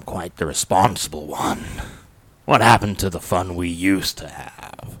 You've become quite the responsible one. What happened to the fun we used to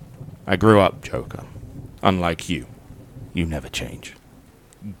have? I grew up, Joker. Unlike you. You never change.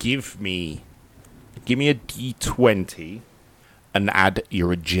 Give me a D20 and add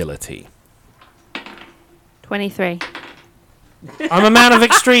your agility. 23. I'm a man of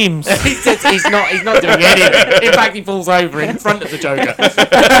extremes. he's not doing anything. In fact, he falls over in front of the Joker.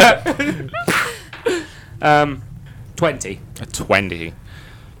 20. A 20.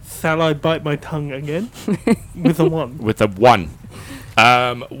 Shall I bite my tongue again? With a 1. With a 1.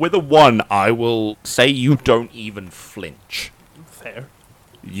 With a 1, I will say you don't even flinch. Fair.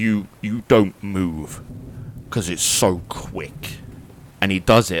 You don't move. Because it's so quick. And he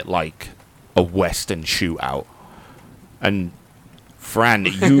does it like a Western shootout. And Fran,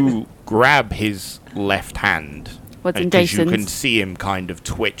 you grab his left hand. What's in Because you can Jason's? see him kind of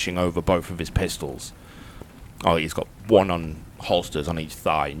twitching over both of his pistols. Oh, he's got one on holsters on each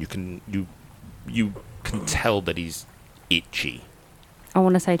thigh, and you can tell that he's itchy. I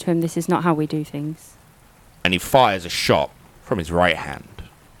want to say to him, this is not how we do things. And he fires a shot from his right hand.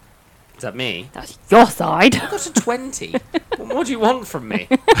 Is that me? That's your side. I got a 20. What do you want from me?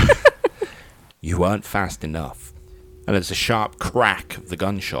 You weren't fast enough. And as a sharp crack of the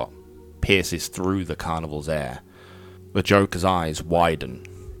gunshot pierces through the carnival's air, the Joker's eyes widen,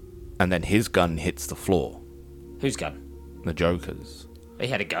 and then his gun hits the floor. Whose gun? The Joker's. He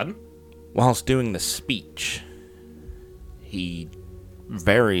had a gun? Whilst doing the speech, he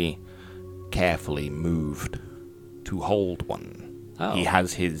very carefully moved to hold one. Oh. He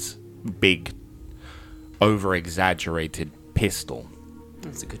has his big, over-exaggerated pistol.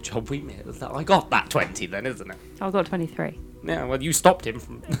 That's a good job we made. I got that 20 then, isn't it? I got 23. Yeah, well, you stopped him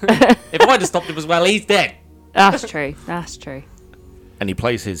from... If I'd have stopped him as well, he's dead. That's true. That's true. And he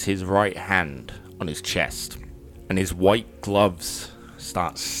places his right hand on his chest, and his white gloves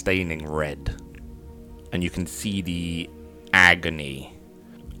start staining red. And you can see the agony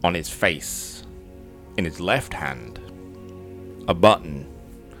on his face. In his left hand, a button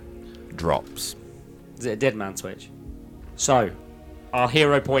drops. Is it a dead man switch? So, our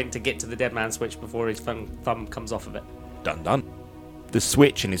hero point to get to the dead man switch before his thumb comes off of it. Done, done. The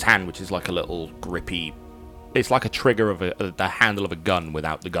switch in his hand, which is like a little grippy... It's like a trigger of the handle of a gun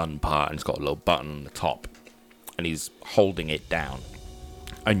without the gun part, and it's got a little button on the top. And he's holding it down.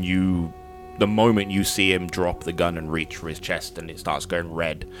 And the moment you see him drop the gun and reach for his chest and it starts going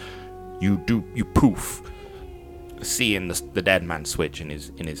red, you poof, seeing the dead man switch in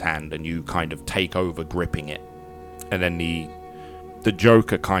his hand, and you kind of take over gripping it. And then the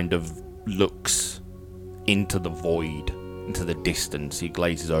Joker kind of looks into the void, into the distance. He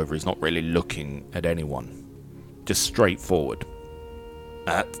glazes over. He's not really looking at anyone. Just straight forward.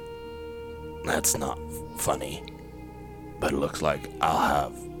 That's not funny. But it looks like I'll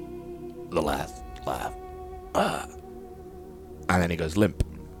have the last laugh. And then he goes limp.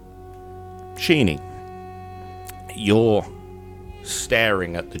 Sheeny, you're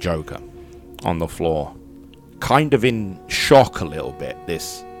staring at the Joker on the floor, kind of in shock a little bit.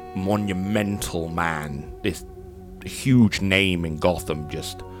 This monumental man, this huge name in Gotham,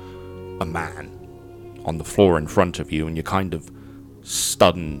 just a man on the floor in front of you, and you're kind of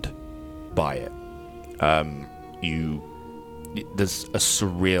stunned by it. There's a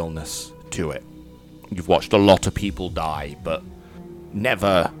surrealness to it. You've watched a lot of people die, but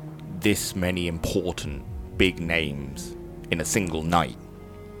never this many important big names in a single night.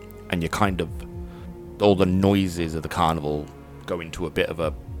 And you're kind of... all the noises of the carnival go into a bit of a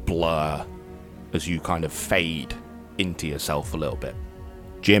blur as you kind of fade into yourself a little bit.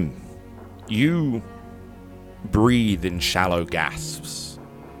 Jim, you breathe in shallow gasps.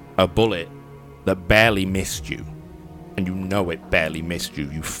 A bullet that barely missed you, and you know it barely missed you.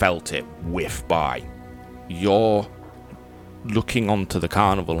 You felt it whiff by. You're looking onto the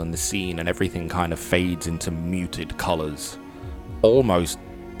carnival and the scene, and everything kind of fades into muted colours, almost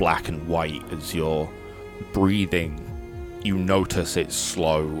black and white. As you're breathing, you notice it's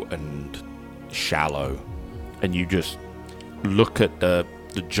slow and shallow, and you just look at the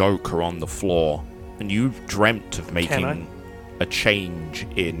Joker on the floor, and you've dreamt of making a change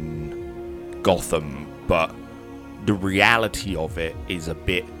in Gotham, but the reality of it is a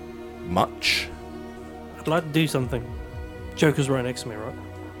bit much. I'd like to do something. Joker's right next to me, right?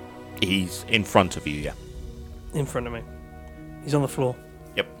 He's in front of you, yeah. In front of me. He's on the floor.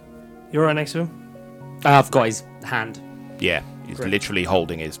 Yep. You're right next to him? I've got his hand. Yeah, he's Great. literally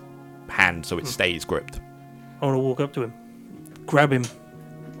holding his hand so it stays gripped. I want to walk up to him, grab him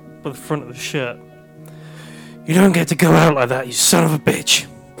by the front of the shirt. You don't get to go out like that, you son of a bitch.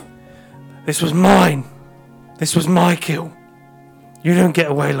 This was mine. This was my kill. You don't get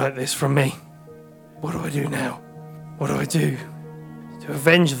away like this from me. What do I do now? What do I do to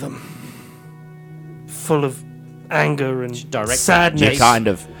avenge them? Full of anger and Direct sadness. You kind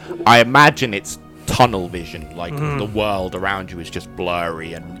of... I imagine it's tunnel vision, like the world around you is just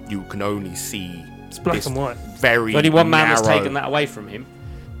blurry and you can only see... It's black this and white. Very Only one man has narrow- taken that away from him.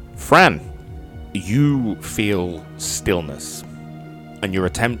 Fran, you feel stillness, and your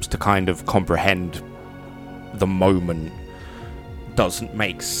attempts to kind of comprehend the moment doesn't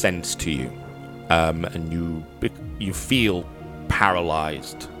make sense to you, and you feel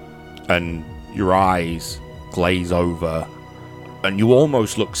paralyzed, and your eyes glaze over, and you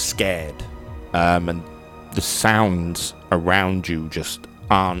almost look scared, and the sounds around you just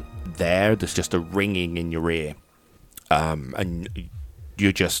aren't there. There's just a ringing in your ear, and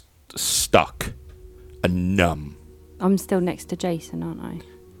you're just stuck and numb. I'm still next to Jason, aren't I?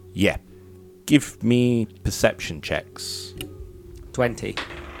 Yeah. Give me perception checks. 20.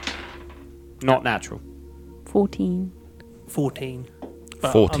 Not natural. 14. 14.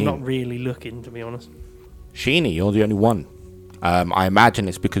 But 14. I'm not really looking, to be honest. Sheeny, you're the only one. I imagine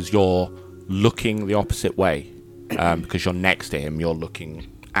it's because you're looking the opposite way. Because you're next to him, you're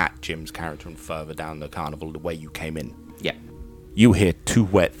looking at Jim's character and further down the carnival the way you came in. Yeah. You hear two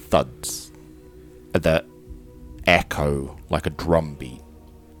wet thuds that echo like a drum beat.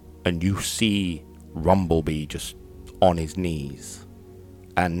 and you see Rumblebee just on his knees,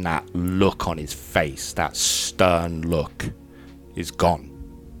 and that look on his face, that stern look, is gone,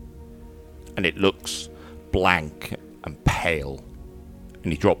 and it looks blank and pale,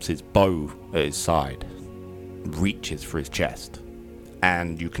 and he drops his bow at his side, reaches for his chest,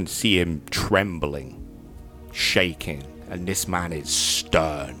 and you can see him trembling, shaking, and this man is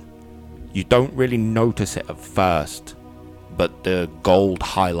stern. You don't really notice it at first, but the gold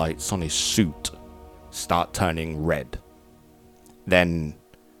highlights on his suit start turning red. Then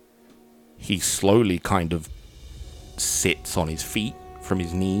he slowly kind of sits on his feet from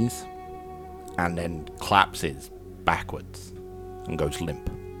his knees and then collapses backwards and goes limp.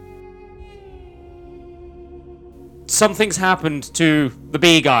 Something's happened to the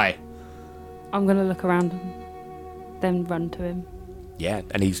bee guy. I'm gonna look around and then run to him. Yeah,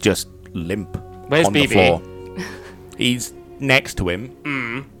 and he's just limp Where's on the BB? floor. He's next to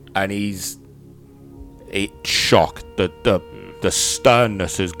him, and he's shocked. The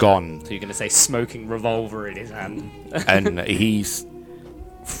sternness is gone, So you're going to say smoking revolver in his hand. and he's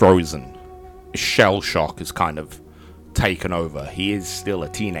frozen. Shell shock is kind of taken over. He is still a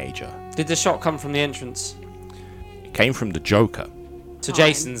teenager. Did the shot come from the entrance? It came from the Joker. So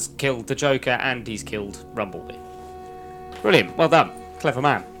Jason's killed the Joker and he's killed Rumblebee. Brilliant. Well done. Clever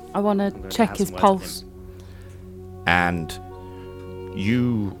man. I want to going to check have his some words with pulse. And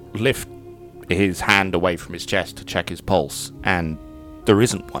you lift his hand away from his chest to check his pulse, and there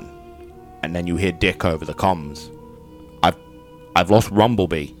isn't one. And then you hear Dick over the comms. I've lost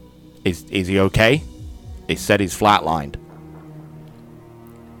Rumblebee. Is he okay? They said he's flatlined.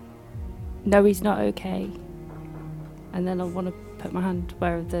 No, he's not okay. And then I want to put my hand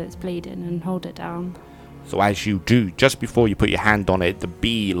where it's bleeding and hold it down. So as you do, just before you put your hand on it, the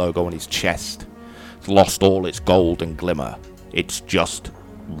B logo on his chest has lost all its gold and glimmer. It's just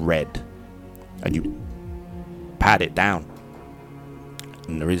red. And you pat it down.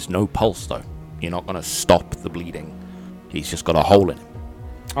 And there is no pulse though. You're not going to stop the bleeding. He's just got a hole in him.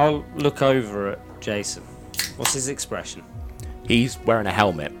 I'll look over at Jason. What's his expression? He's wearing a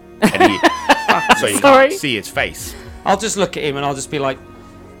helmet. And so you Sorry. can't see his face. I'll just look at him and I'll just be like,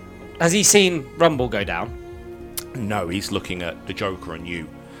 has he seen Rumble go down? No, he's looking at the Joker and you.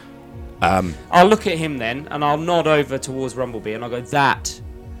 I'll look at him then and I'll nod over towards Rumblebee and I'll go, that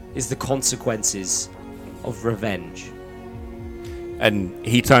is the consequences of revenge. And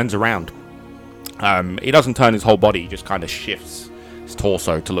he turns around. He doesn't turn his whole body, he just kind of shifts his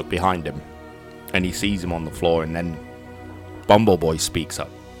torso to look behind him. And he sees him on the floor, and then Bumbleboy speaks up.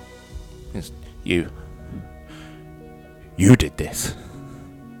 He says, You did this.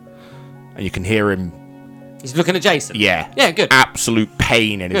 And you can hear him, He's looking at Jason. yeah, Good. absolute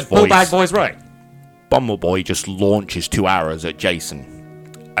pain in his Good. Pull voice. bad boys right. Bumbleboy just launches 2 arrows at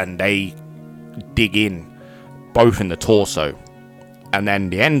Jason, and they dig in, both in the torso. And then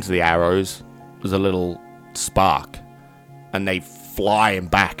the ends of the arrows, there's a little spark, and they fly him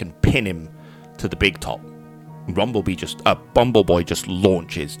back and pin him to the big top. Bumbleboy just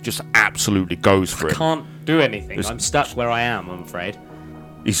launches, just absolutely goes for it. Can't do anything. There's- I'm stuck where I am, I'm afraid.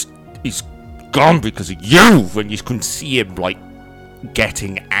 He's gone because of you, and you can see him like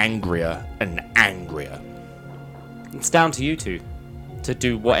getting angrier and angrier. It's down to you two to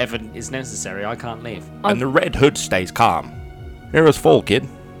do whatever is necessary. I can't leave. And the Red Hood stays calm. Heroes fall, kid.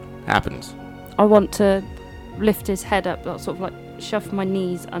 Happens. I want to lift his head up, sort of like shove my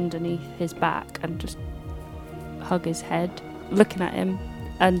knees underneath his back and just hug his head, looking at him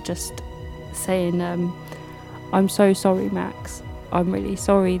and just saying, I'm so sorry, Max. I'm really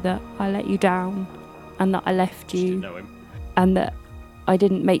sorry that I let you down and that I left Should you know him. and that I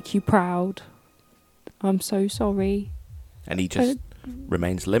didn't make you proud. I'm so sorry. And he just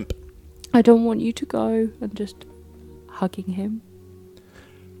remains limp. I don't want you to go, and just hugging him.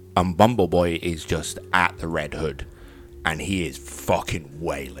 And Bumbleboy is just at the Red Hood, and he is fucking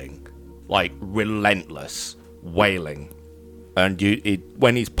wailing, like relentless wailing. And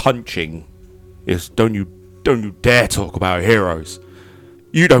when he's punching, is don't you dare talk about heroes.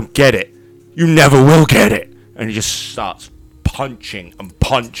 You don't get it. You never will get it. And he just starts punching and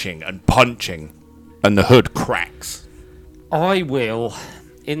punching and punching, and the hood cracks. I will,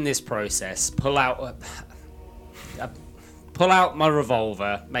 in this process, pull out my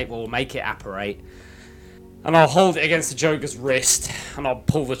revolver, make it apparate, and I'll hold it against the Joker's wrist, and I'll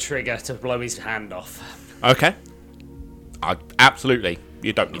pull the trigger to blow his hand off. Okay. Absolutely.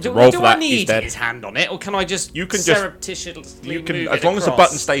 You don't need to roll do for that. I He's need dead. his hand on it, or can I just You can just- surreptitiously You can, move as it long as the across?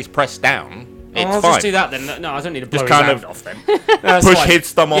 button stays pressed down. It's I'll fine. just do that then. No, I don't need to blow Just his kind hand of off then. That's Push fine.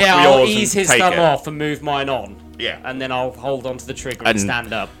 his thumb off Yeah, yours I'll and ease his take thumb it. off and move mine on. Yeah. And then I'll hold onto the trigger and And-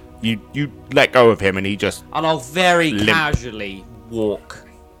 stand up. You let go of him, and he just And I'll very Limp. casually walk.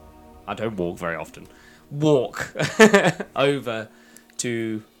 I don't walk very often. Walk over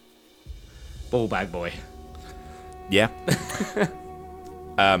to Ballbag Boy. yeah.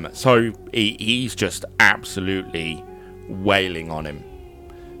 So he's just absolutely wailing on him,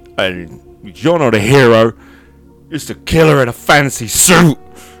 and you're not a hero. You're just a killer in a fancy suit.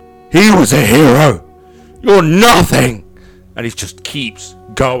 He was a hero. You're nothing. And he just keeps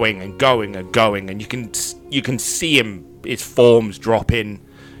going and going and going, and you can see him, his form's dropping,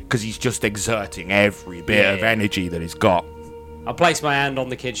 because he's just exerting every bit of energy that he's got. I'll place my hand on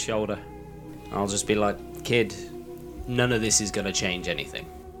the kid's shoulder. I'll just be like, kid, none of this is going to change anything.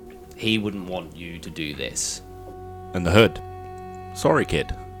 He wouldn't want you to do this. And the hood, sorry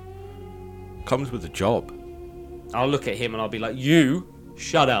kid, comes with a job. I'll look at him and I'll be like, you,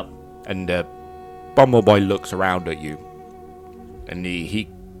 shut up. And Bumbleboy looks around at you, and he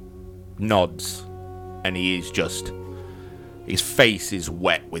nods, and he is just, his face is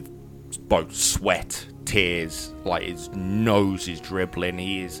wet with both sweat, tears, like his nose is dribbling,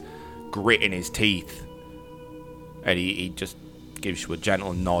 he is gritting his teeth, and he just gives you a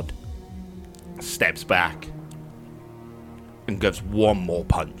gentle nod, steps back, and gives one more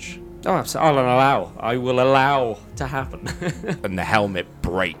punch, Oh, I will allow to happen. and the helmet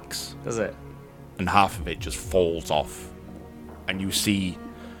breaks, Does it? and half of it just falls off, and you see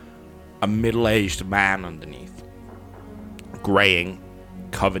a middle-aged man underneath, graying,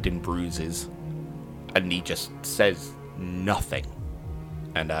 covered in bruises, and he just says nothing.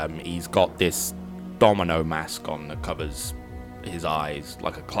 And he's got this domino mask on that covers his eyes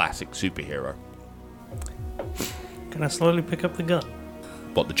like a classic superhero. Can I slowly pick up the gun?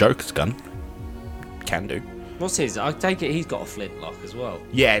 But the Joker's gun can do. What's his? I take it he's got a flintlock as well.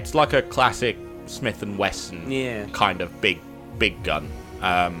 Yeah, it's like a classic Smith and Wesson Yeah. kind of big gun.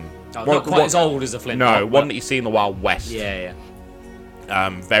 Not quite as old as a flintlock. No, one that you see in the Wild West. Yeah.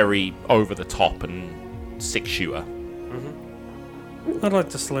 Very over the top and 6-shooter. I'd like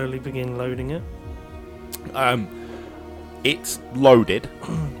to slowly begin loading it. It's loaded.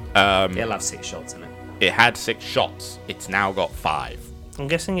 He'll have 6 shots in it. It had 6 shots. It's now got 5. I'm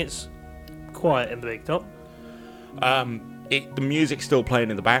guessing it's quiet in the big top. The music's still playing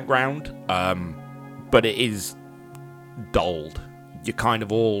in the background, but it is dulled. You're kind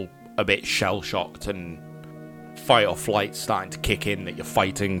of all a bit shell-shocked, and fight or flight's starting to kick in, that you're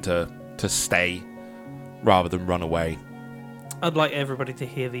fighting to stay rather than run away. I'd like everybody to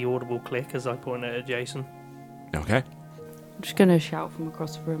hear the audible click as I point it at Jason. Okay. I'm just going to shout from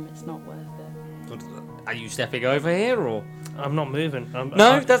across the room, it's not worth it. Are you stepping over here or? I'm not moving.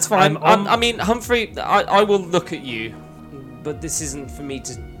 No, that's fine. I'm on- I mean, Humphrey, I will look at you, but this isn't for me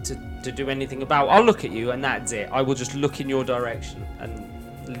to do anything about. I'll look at you and that's it. I will just look in your direction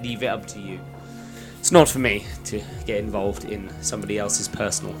and leave it up to you. It's not for me to get involved in somebody else's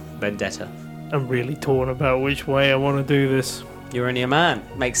personal vendetta. I'm really torn about which way I want to do this. You're only a man.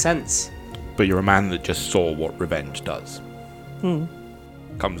 Makes sense. But you're a man that just saw what revenge does.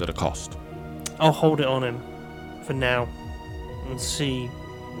 Comes at a cost. I'll hold it on him for now and see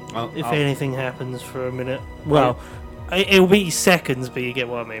if anything happens for a minute. Well, it'll be seconds, but you get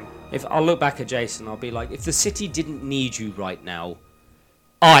what I mean. If I'll look back at Jason, I'll be like, if the city didn't need you right now,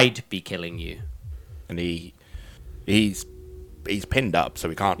 I'd be killing you. And he's pinned up, so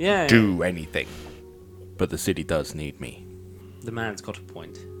he can't Yeah, do anything. But the city does need me. The man's got a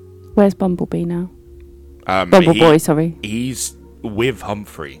point. Where's Bumblebee now? he- Bumbleboy, sorry. He's with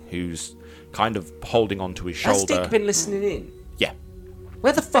Humphrey, who's kind of holding onto his Has shoulder. Dick been listening in? Yeah.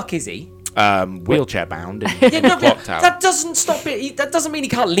 Where the fuck is he? Wheelchair bound in Yeah, the no, clock tower. that doesn't stop it. That doesn't mean he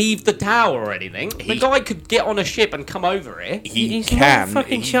can't leave the tower or anything. The He- guy could get on a ship and come over here. He He's can. not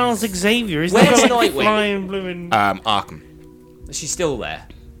fucking He's- Charles Xavier. He's Where's not like Nightwing? flying blooming. Arkham. She's still there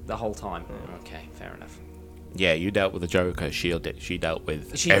the whole time. Okay, fair enough. Yeah, you dealt with the Joker. She dealt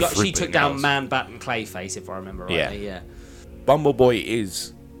with She everything took down else. Man, Bat, and Clayface, if I remember rightly. Yeah. Bumbleboy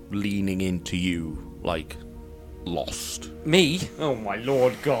is leaning into you like lost. Me? Oh my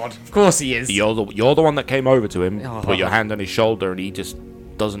lord, God! Of course he is. You're the one that came over to him, Oh. put your hand on his shoulder, and he just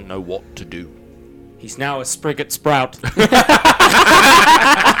doesn't know what to do. He's now a Spriggett Sprout.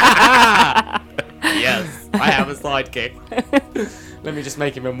 Yes, I have a sidekick. Let me just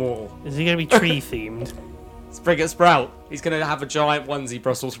make him immortal. Is he going to be tree themed? Spriggett Sprout. He's going to have a giant onesie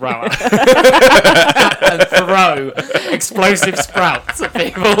Brussels sprout and throw explosive sprouts at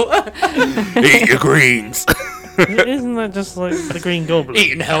people. Eat your greens. Isn't that just like the Green Goblin?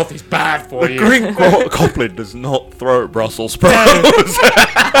 Eating healthy is bad for you. Green Goblin does not throw Brussels No. sprouts.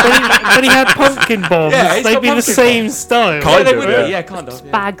 but he had pumpkin bombs. Yeah, he's They'd got be the pumpkin same style. Kind they of, would yeah. be. Yeah, kind of.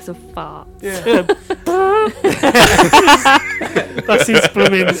 Yeah. Bags of farts. That's his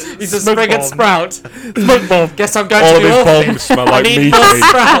blooming. He's a smoke spring and bomb. sprout. Smoke bomb. Guess I'm going All to of the his orphanage. bombs smell I like need meat. more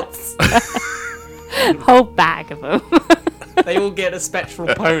sprouts. Whole bag of them. They all get a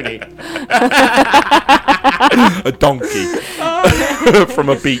spectral pony. A donkey from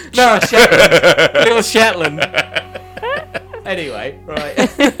a beach. No, a Shetland. Little Shetland. Anyway, right.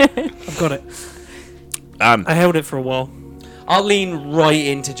 I've got it. I held it for a while. I'll lean right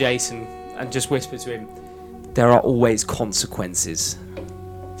into Jason and just whisper to him, there are always consequences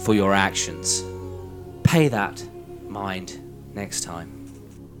for your actions. Pay that mind next time.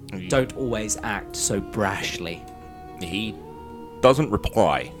 Don't always act so brashly. He doesn't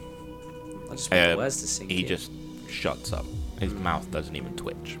reply. I just want the words to sink He in. just shuts up. His mouth doesn't even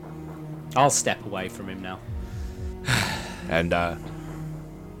twitch. I'll step away from him now. And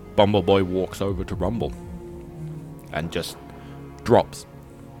Bumbleboy walks over to Rumble and just drops.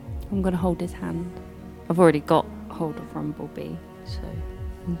 I'm going to hold his hand. I've already got hold of Rumblebee, so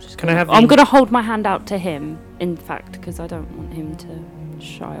I'm just Can I have I'm the- going to hold my hand out to him, in fact, because I don't want him to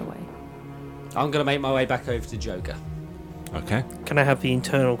shy away. I'm going to make my way back over to Joker. Okay. Can I have the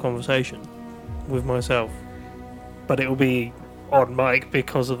internal conversation with myself? But it will be on mic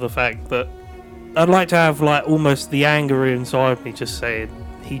because of the fact that I'd like to have like almost the anger inside me just saying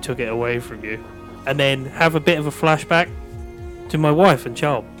he took it away from you, and then have a bit of a flashback to my wife and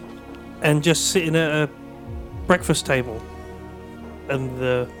child, and just sitting at a breakfast table and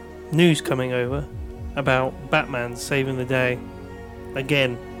the news coming over about Batman saving the day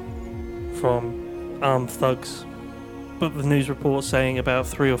again from armed thugs. But the news report saying about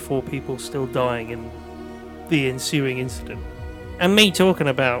 3 or 4 people still dying in the ensuing incident. And me talking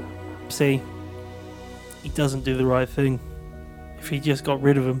about, see, he doesn't do the right thing if he just got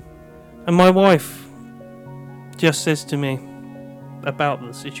rid of him. And my wife just says to me about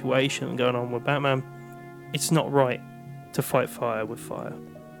the situation going on with Batman, it's not right to fight fire with fire.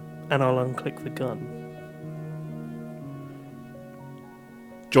 And I'll unclick the gun.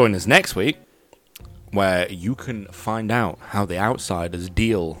 Join us next week, where you can find out how the Outsiders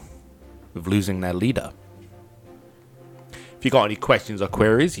deal with losing their leader. If you got any questions or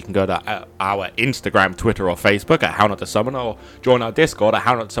queries, you can go to our Instagram, Twitter, or Facebook at How Not to Summon, or join our Discord at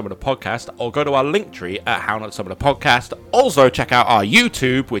How Not to Summon a Podcast, or go to our Linktree at How Not to Summon a Podcast. Also, check out our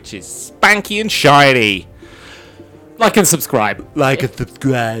YouTube, which is spanky and shiny. Like and subscribe. Like and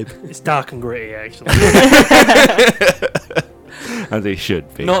subscribe. It's dark and gritty, actually. As it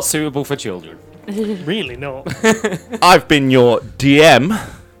should be. Not suitable for children. Really not. I've been your DM,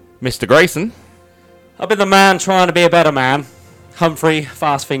 Mr. Grayson. I've been the man trying to be a better man. Humphrey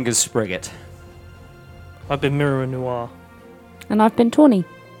Fast Fingers Spriggett. I've been Mirror Noir. And I've been Tawny.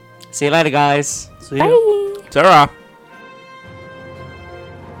 See you later, guys. See ya. Bye! Ta-ra.